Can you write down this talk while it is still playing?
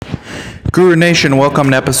Guru Nation,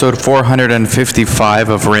 welcome to episode 455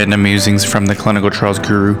 of Random Musings from the Clinical Trials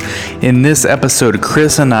Guru. In this episode,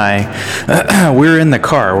 Chris and I, we're in the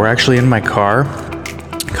car. We're actually in my car,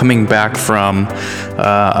 coming back from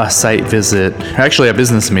a site visit, actually a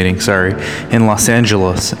business meeting, in Los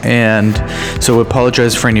Angeles. And so we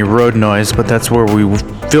apologize for any road noise, but that's where we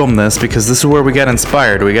filmed this because this is where we got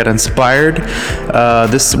inspired. We're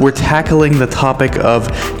tackling the topic of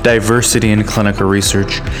diversity in clinical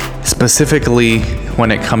research, specifically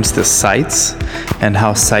when it comes to sites and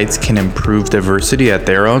how sites can improve diversity at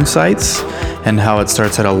their own sites, and how it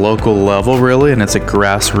starts at a local level really, and it's a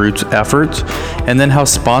grassroots effort, and then how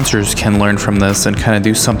sponsors can learn from this and kind of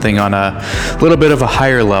do something on a little bit of a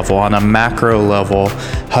higher level, on a macro level,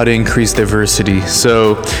 how to increase diversity.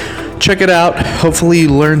 So check it out. Hopefully you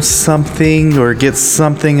learn something or get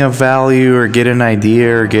something of value or get an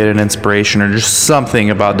idea or get an inspiration or just something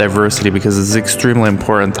about diversity, because it's an extremely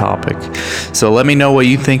important topic. So let me know what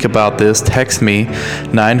you think about this. Text me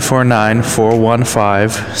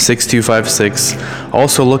 949-415-6256.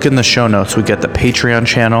 Also look in the show notes. We got the Patreon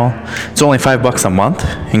channel. It's only $5 a month.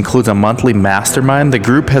 Includes a monthly mastermind. The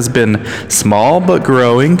group has been small but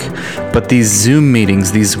growing, but these Zoom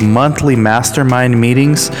meetings, these monthly mastermind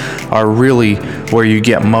meetings, are really where you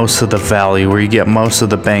get most of the value, where you get most of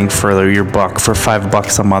the bang for your buck for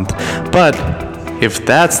 $5 a month. But if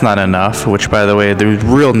that's not enough, which by the way, there's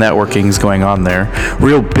real networking is going on there,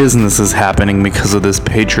 real business is happening because of this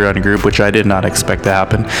Patreon group, which I did not expect to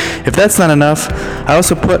happen. If that's not enough, I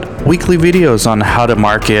also put weekly videos on how to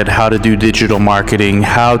market, how to do digital marketing,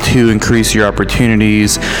 how to increase your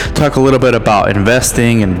opportunities, talk a little bit about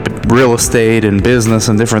investing and real estate and business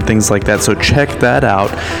and different things like that. So check that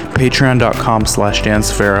out,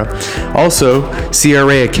 patreon.com/DanSfera. Also,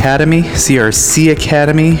 CRA Academy, CRC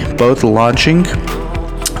Academy, both launching.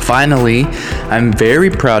 Finally, I'm very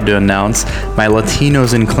proud to announce my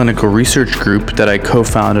Latinos in Clinical Research group that I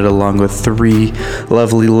co-founded along with 3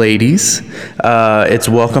 lovely ladies. It's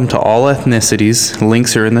welcome to all ethnicities.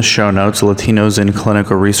 Links are in the show notes,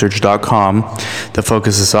 latinosinclinicalresearch.com. The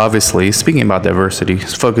focus is obviously, speaking about diversity,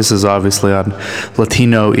 focus is obviously on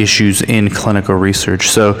Latino issues in clinical research.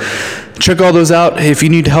 So check all those out. If you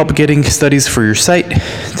need help getting studies for your site,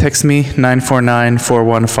 text me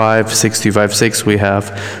 949-415-6256. We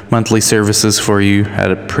have monthly services for you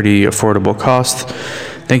at a pretty affordable cost.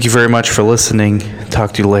 Thank you very much for listening.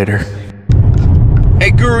 Talk to you later.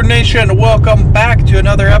 Hey Guru Nation, welcome back to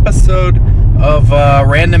another episode of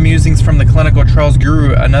Random Musings from the Clinical Trials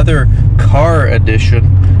Guru, another car edition,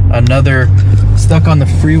 another stuck on the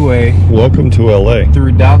freeway. Welcome to LA.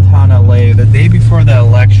 Through downtown LA, the day before the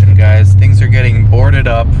election, guys. Things are getting boarded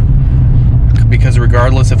up because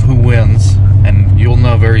regardless of who wins, and you'll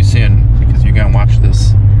know very soon because you're gonna watch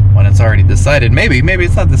this when it's already decided. Maybe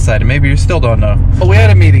it's not decided. Maybe you still don't know. But we had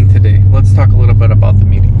a meeting today. Let's talk a little bit about the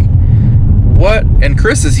meeting. And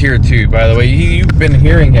Chris is here too, by the way. You've been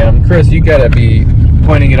hearing him. Chris, you gotta be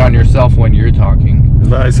pointing it on yourself when you're talking.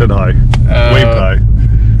 I said hi. Waved hi.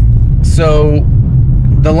 So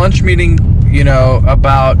the lunch meeting,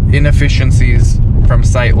 about inefficiencies from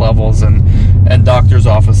site levels and doctors'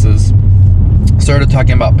 offices, started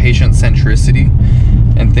talking about patient centricity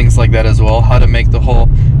and things like that as well, how to make the whole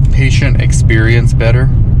patient experience better.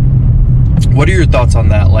 What are your thoughts on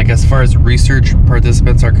that? Like, as far as research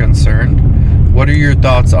participants are concerned, what are your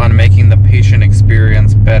thoughts on making the patient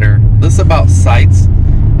experience better? This is about sites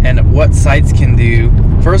and what sites can do.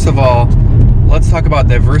 First of all, let's talk about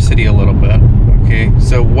diversity a little bit. Okay,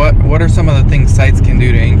 so what are some of the things sites can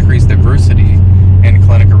do to increase diversity in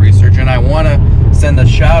clinical research? And I want to send a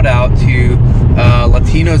shout out to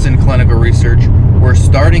Latinos in Clinical Research. We're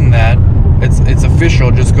starting that. It's official.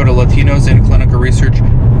 Just go to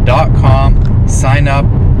latinosinclinicalresearch.com, sign up,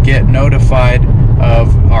 get notified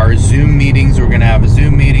of our Zoom meetings. We're going to have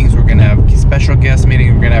Zoom meetings. We're going to have special guest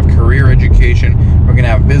meetings. We're going to have career education. We're going to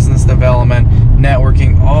have business development,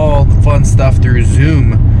 networking, all the fun stuff through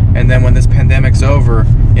Zoom. And then when this pandemic's over,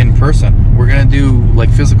 in person. We're going to do like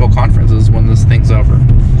physical conferences when this thing's over.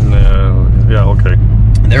 Yeah, okay.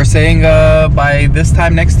 They're saying by this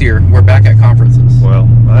time next year, we're back at conferences. Well,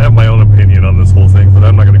 I have my own opinion on this whole thing, but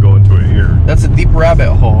I'm not going to go into it here. That's a deep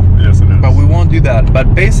rabbit hole. Yes, it is. But we won't do that.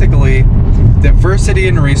 But basically, diversity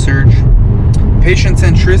in research, patient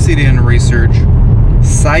centricity in research,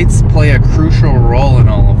 sites play a crucial role in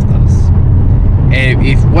all of this. And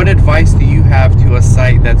what advice do you have to a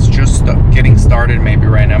site that's just getting started maybe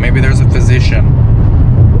right now? Maybe there's a physician.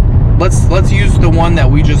 Let's use the one that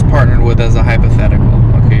we just partnered with as a hypothetical,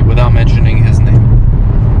 okay, without mentioning his name.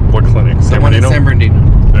 What clinic? The one in San Bernardino.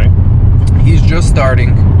 Okay. He's just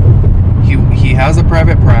starting. He has a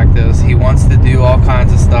private practice. He wants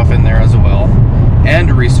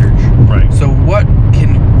and research. Right. So what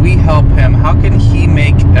can we help him? How can he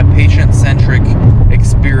make a patient-centric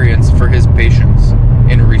experience for his patients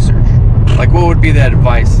in research? Like, what would be the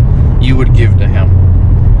advice you would give to him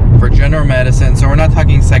for general medicine? So we're not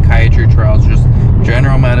talking psychiatry trials, just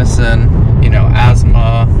general medicine,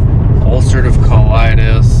 asthma, ulcerative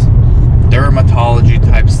colitis, dermatology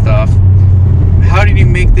type stuff. How did you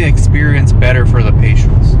make the experience better for the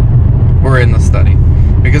patients who are in the study?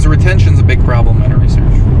 Because retention's a big problem in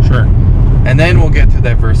research. Sure. And then we'll get to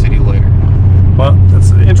diversity later. Well, that's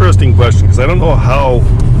an interesting question because I don't know how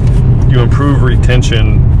you improve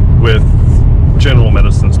retention with general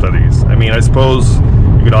medicine studies. I mean, I suppose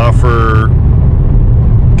you could offer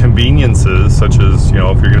conveniences such as, if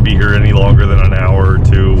you're going to be here any longer than an hour or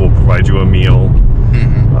two, we'll provide you a meal.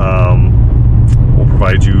 We'll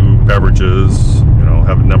provide you beverages,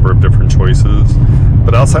 have a number of different choices.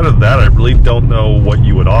 But outside of that, I really don't know what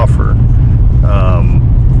you would offer. I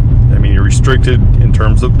mean, you're restricted in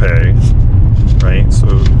terms of pay, right? So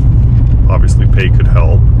obviously pay could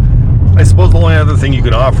help. I suppose the only other thing you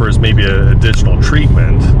could offer is maybe an additional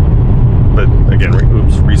treatment. But again,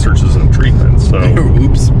 research isn't treatment, so...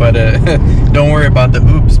 Oops, but don't worry about the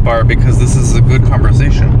oops part because this is a good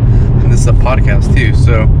conversation. And this is a podcast too.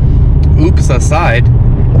 So, oops aside,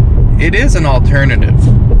 it is an alternative.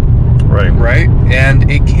 Right?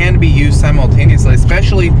 And it can be used simultaneously,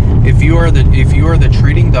 especially if you are the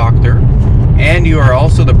treating doctor and you are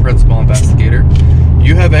also the principal investigator.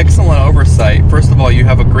 You have excellent oversight. First of all, you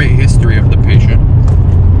have a great history of the patient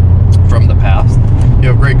from the past. You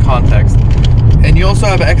have great context. And you also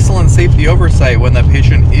have excellent safety oversight when the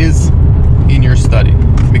patient is in your study.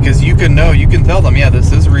 Because you can tell them, yeah,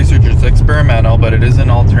 this is research, it's experimental, but it is an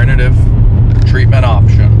alternative treatment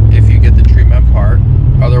option if you get the treatment part.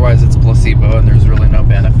 Otherwise, it's placebo and there's really no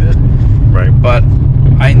benefit. Right. But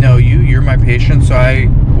I know you're my patient, so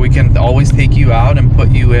we can always take you out and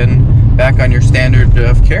put you back on your standard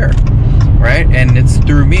of care, right? And it's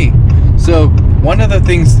through me. So one of the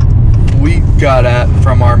things we got at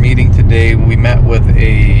from our meeting today, we met with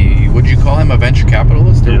would you call him a venture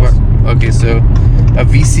capitalist or yes. what? Okay, so a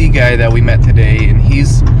VC guy that we met today, and he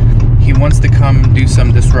wants to come do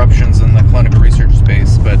some disruptions in the clinical research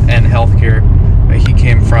space, and healthcare. He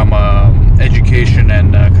came from education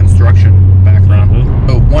and construction background. Mm-hmm.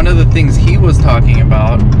 But one of the things he was talking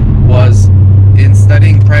about was in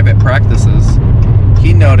studying private practices,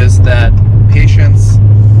 he noticed that patients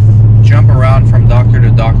jump around from doctor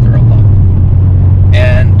to doctor a lot.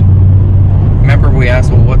 And remember we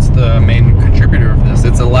asked, well, what's the main contributor of this?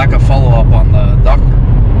 It's a lack of follow-up on the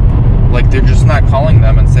doctor. Like, they're just not calling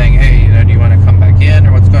them and saying, hey, do you want to come back in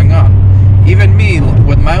or what's going on? Even me,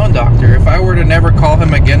 with my own doctor, if I were to never call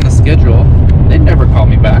him again to schedule, they'd never call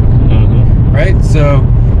me back. Mm-hmm. Right? So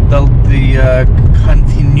the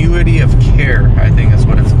continuity of care, I think is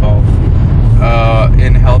what it's called,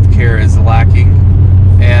 in healthcare is lacking.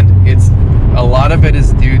 And a lot of it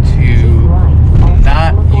is due to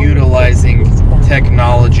not utilizing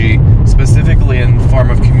technology, specifically in the form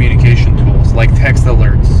of communication tools, like text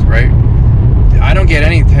alerts, right? I don't get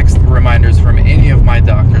any text reminders from any of my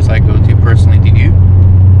doctors I go to personally. Do you?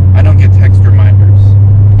 I don't get text reminders.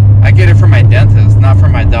 I get it from my dentist, not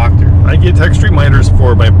from my doctor. I get text reminders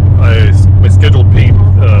for my scheduled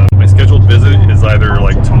my scheduled visit is either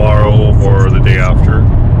like tomorrow or the day after.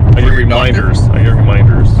 I get reminders. I get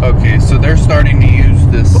reminders. Okay, so they're starting to use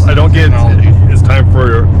this. I don't technology. get. It's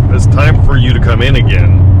time for you to come in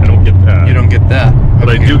again. I don't get that. You don't get that. But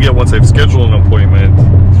Okay. I do get once I've scheduled an appointment.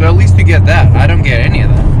 So at least you get that. I don't get any of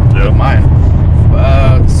that. Yep. With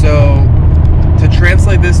mine. So to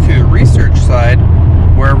translate this to the research side,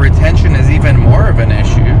 where retention is even more of an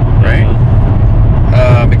issue, right?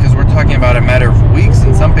 Because we're talking about a matter of weeks,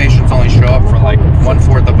 and some patients only show up for like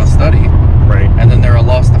 1/4 of a study, Right. and then they're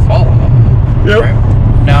lost to follow-up. Yep.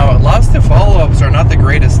 Right? Now, lost to follow-ups are not the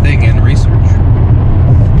greatest thing in research.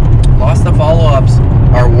 Lost to follow-ups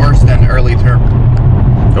are worse than early term.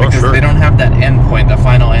 Oh, Because sure. they don't have that endpoint, the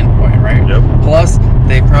final endpoint, right? Yep. Plus,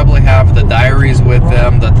 they probably have the diaries with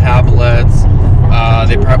them, the tablets.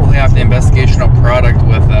 They probably have the investigational product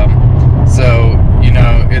with them. So,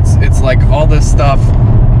 it's like all this stuff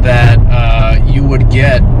that you would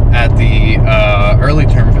get at the early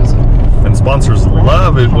term visit. And sponsors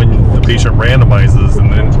love it when the patient randomizes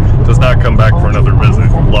and then does not come back for another visit.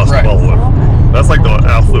 Lost Right. follow-up. That's like the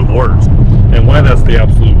absolute worst. And why that's the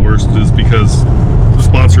absolute worst is because the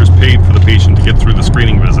sponsors paid for the patient to get through the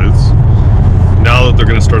screening visits. Now that they're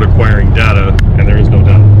going to start acquiring data, and there is no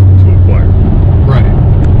data to acquire. Right.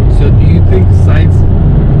 So do you think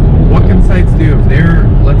what can sites do if they're,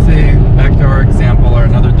 let's say, back to our example, or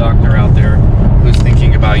another doctor out there who's thinking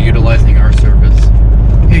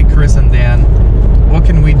Chris and Dan, what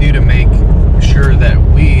can we do to make sure that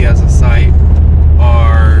we as a site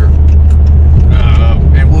are,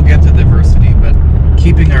 and we'll get to diversity, but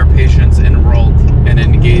keeping our patients enrolled and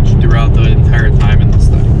engaged throughout the entire time in the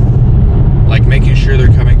study? Like making sure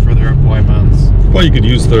they're coming for their appointments. Well, you could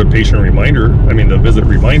use the patient reminder, the visit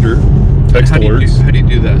reminder, text alerts. How do you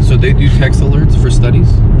do that? So they do text alerts for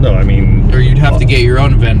studies? No, Or you'd have to get your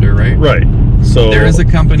own vendor, right? Right. So there is a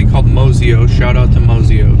company called Mozio. Shout out to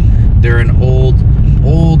Mozio. They're an old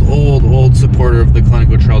supporter of the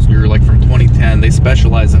clinical trials bureau, like from 2010. They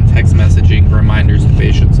specialize in text messaging reminders to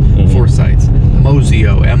patients for sites.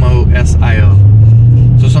 Mozio, Mosio.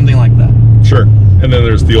 So something like that. Sure. And then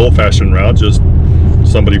there's the old-fashioned route, just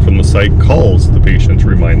somebody from the site calls the patient to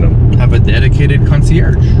remind them. Have a dedicated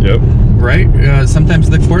concierge. Yep. Right? Sometimes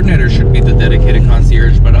the coordinator should be the dedicated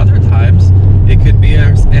concierge, but other times it could be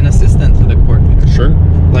an assistant to the coordinator. Sure.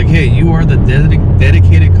 Like, hey, you are the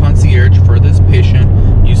dedicated concierge for this patient.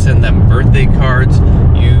 You send them birthday cards.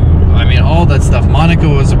 All that stuff. Monica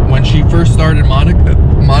was, when she first started,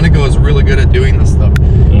 Monica was really good at doing this stuff.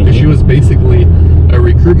 Mm-hmm. She was basically a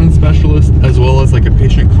recruitment specialist as well as like a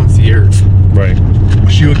patient concierge. Right.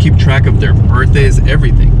 She would keep track of their birthdays,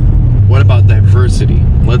 everything. What about diversity?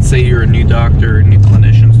 Let's say you're a new doctor, a new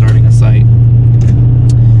clinician starting a site.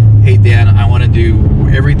 Hey Dan, I want to do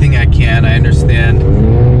everything I can. I understand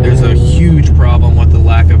there's a huge problem with the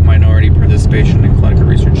lack of minority participation in clinical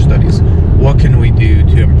research studies. What can we do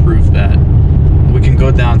to improve that? We can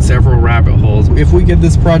go down several rabbit holes. If we get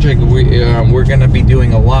this project, we're going to be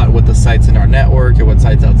doing a lot with the sites in our network and with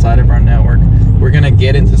sites outside of our network. We're going to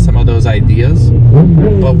get into some of those ideas.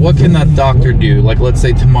 But what can that doctor do? Like, let's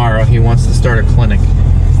say tomorrow he wants to start a clinic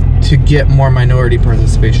to get more minority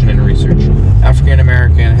participation in research. African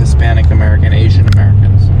American, Hispanic American, Asian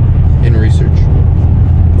Americans in research.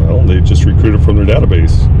 Well, they just recruited from their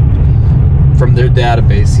database. From their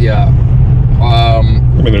database, yeah.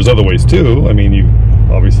 There's other ways too. You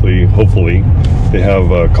obviously, hopefully, they have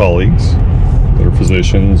colleagues that are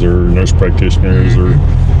physicians or nurse practitioners or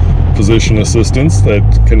physician assistants that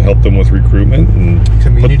can help them with recruitment and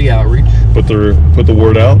community outreach. Put the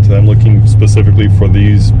word out. I'm looking specifically for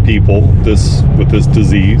these people with this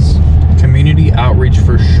disease. Community outreach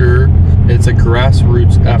for sure. It's a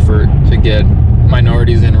grassroots effort to get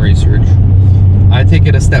minorities in research. I take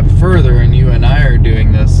it a step further, and you and I are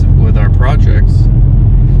doing this with our projects.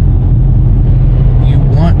 You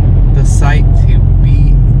want the site to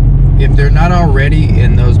be, if they're not already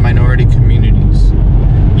in those minority communities,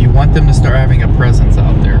 you want them to start having a presence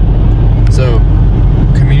out there. So,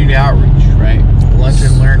 community outreach, right? Lunch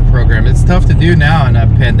and learn program. It's tough to do now in a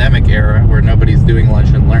pandemic era where nobody's doing lunch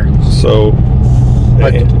and learns. So,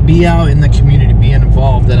 but be out in the community, be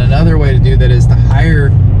involved. And another way to do that is to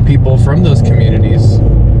hire people from those communities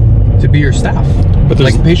to be your staff, but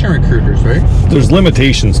like patient recruiters, right? There's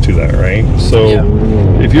limitations to that, right? So yeah.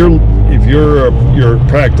 if your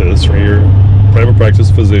practice, or your private practice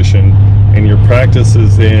physician, and your practice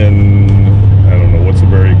is in, I don't know, what's a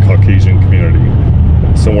very Caucasian community,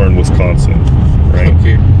 somewhere in Wisconsin, right?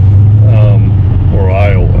 Okay. Or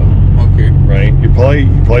Iowa. Okay. Right? You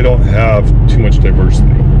probably don't have too much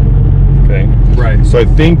diversity. Okay. Right. So I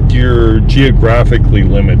think you're geographically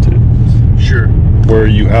limited. Sure. Where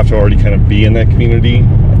you have to already kind of be in that community.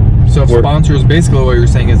 So if sponsors, basically what you're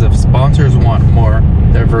saying is if sponsors want more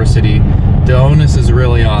diversity, the onus is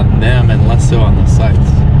really on them and less so on the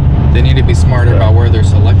sites. They need to be smarter about where they're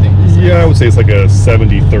selecting the sites. Yeah, I would say it's like a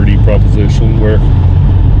 70-30 proposition where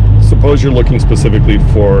suppose you're looking specifically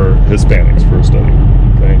for Hispanics for a study,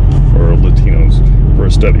 okay, or Latinos for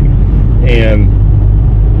a study. And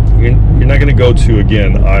you're not going to go to,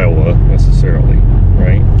 again, Iowa necessarily,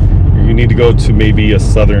 right? You need to go to maybe a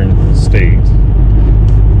southern state.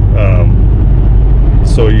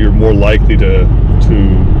 So you're more likely to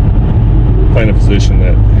find a physician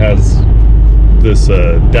that has this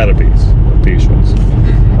database of patients.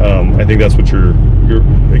 I think that's what you're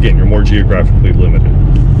more geographically limited.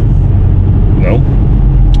 No?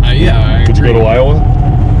 Yeah, I Would you go to Iowa?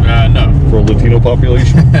 No. For a Latino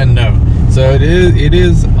population? No. So it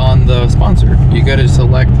is on the sponsor. You got to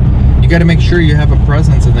select. You got to make sure you have a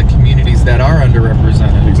presence in the communities that are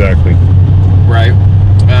underrepresented. Exactly. Right.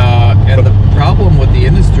 And the problem with the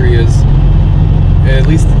industry is, at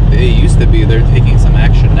least it used to be, they're taking some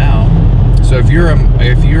action now. So if you're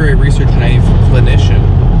a research naive clinician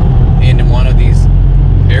in one of these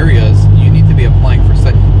areas, you need to be applying for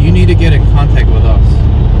site. You need to get in contact with us.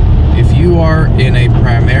 If you are in a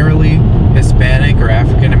primarily Hispanic or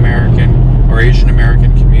African American or Asian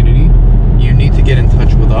American community, you need to get in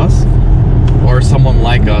touch with us or someone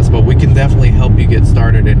like us, but we can definitely help you get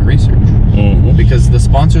started in research.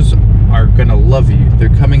 sponsors are gonna love you. They're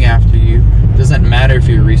coming after you. Doesn't matter if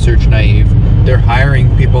you're research naive. They're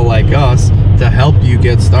hiring people like us to help you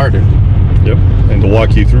get started. Yep. And to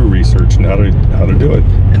walk you through research and how to do it.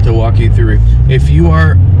 And to walk you through. If you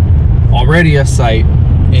are already a site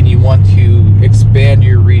and you want to expand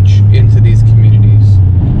your reach into these communities,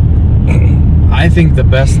 I think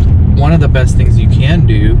one of the best things you can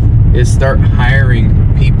do is start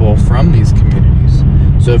hiring people from these communities.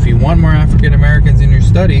 So if you want more African Americans in your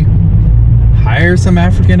study, hire some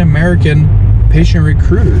African American patient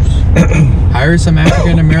recruiters. Hire some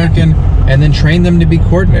African American and then train them to be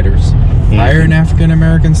coordinators. Hire an African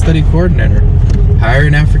American study coordinator. Hire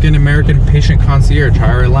an African American patient concierge.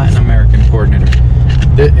 Hire a Latin American coordinator.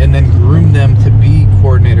 And then groom them to be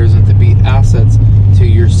coordinators and to be assets to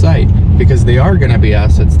your site, because they are going to be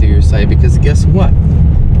assets to your site. Because guess what?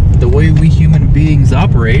 The way we human beings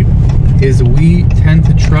operate is we tend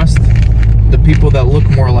to trust the people that look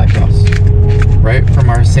more like us, right?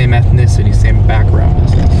 From our same ethnicity, same background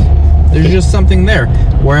as us. There's just something there.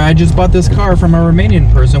 Where I just bought this car from a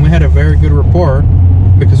Romanian person, we had a very good rapport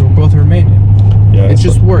because we're both Romanian. Yeah, it's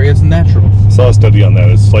just work. It's natural. I saw a study on that.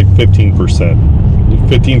 It's like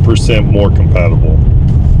 15% more compatible.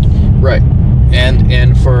 Right.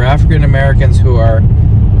 And for African Americans who are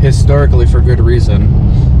historically, for good reason,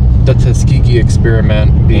 the Tuskegee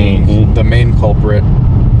experiment being the main culprit,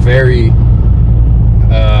 very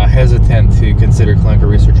hesitant to consider clinical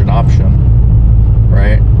research an option,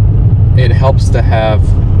 right? It helps to have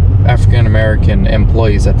African American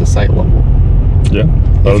employees at the site level. Yeah.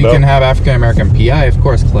 If you can have African American PI, of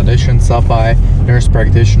course, clinician, sub-I, nurse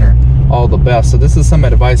practitioner, all the best. So this is some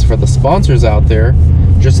advice for the sponsors out there,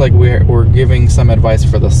 just like we're giving some advice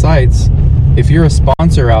for the sites. If you're a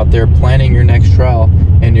sponsor out there planning your next trial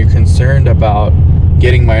and you're concerned about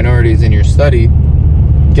getting minorities in your study,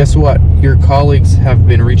 guess what? Your colleagues have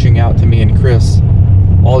been reaching out to me and Chris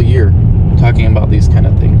all year talking about these kind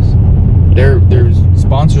of things. There's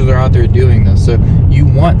sponsors are out there doing this. So you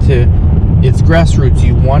want to, it's grassroots.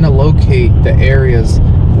 You want to locate the areas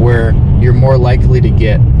where you're more likely to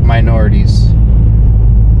get minorities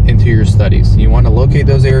into your studies. You want to locate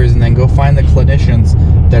those areas and then go find the clinicians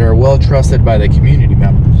that are well trusted by the community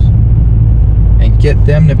members and get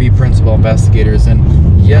them to be principal investigators. And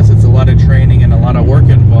yes, it's a lot of training and a lot of work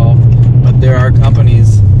involved, but there are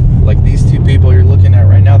companies like these two people you're looking at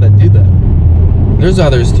right now that do that. There's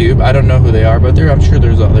others too. I don't know who they are, but I'm sure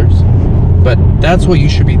there's others. But that's what you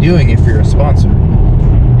should be doing if you're a sponsor.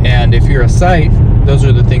 And if you're a site, those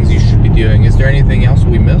are the things you should be doing. Is there anything else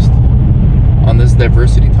we missed on this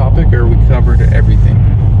diversity topic, or we covered everything?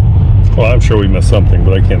 Well, I'm sure we missed something,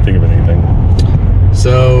 but I can't think of anything.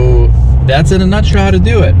 So that's in a nutshell how to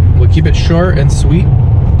do it. We'll keep it short and sweet,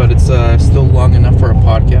 but it's still long enough for a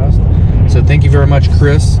podcast. So thank you very much,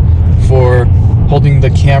 Chris, for holding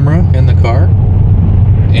the camera in the car.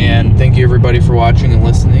 And thank you everybody for watching and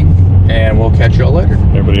listening, and we'll catch y'all later.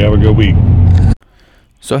 Everybody have a good week.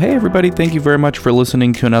 So hey everybody, thank you very much for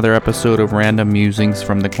listening to another episode of Random Musings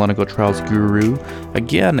from the Clinical Trials Guru.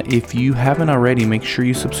 Again, if you haven't already, make sure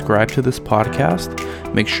you subscribe to this podcast.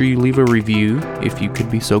 Make sure you leave a review if you could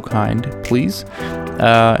be so kind, please.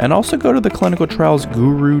 And also go to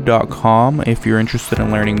theclinicaltrialsguru.com if you're interested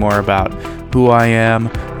in learning more about who I am,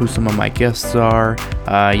 who some of my guests are.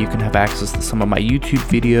 You can have access to some of my YouTube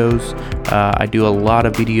videos. I do a lot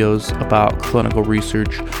of videos about clinical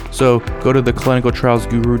research. So go to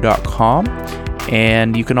theclinicaltrialsguru.com,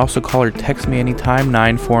 and you can also call or text me anytime,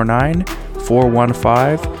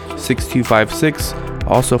 949-415-6256.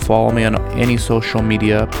 Also follow me on any social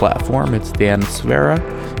media platform. It's Dan Svera.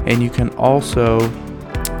 And you can also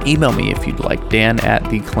email me if you'd like,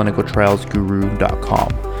 Dan@theclinicaltrialsguru.com.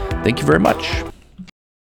 Thank you very much.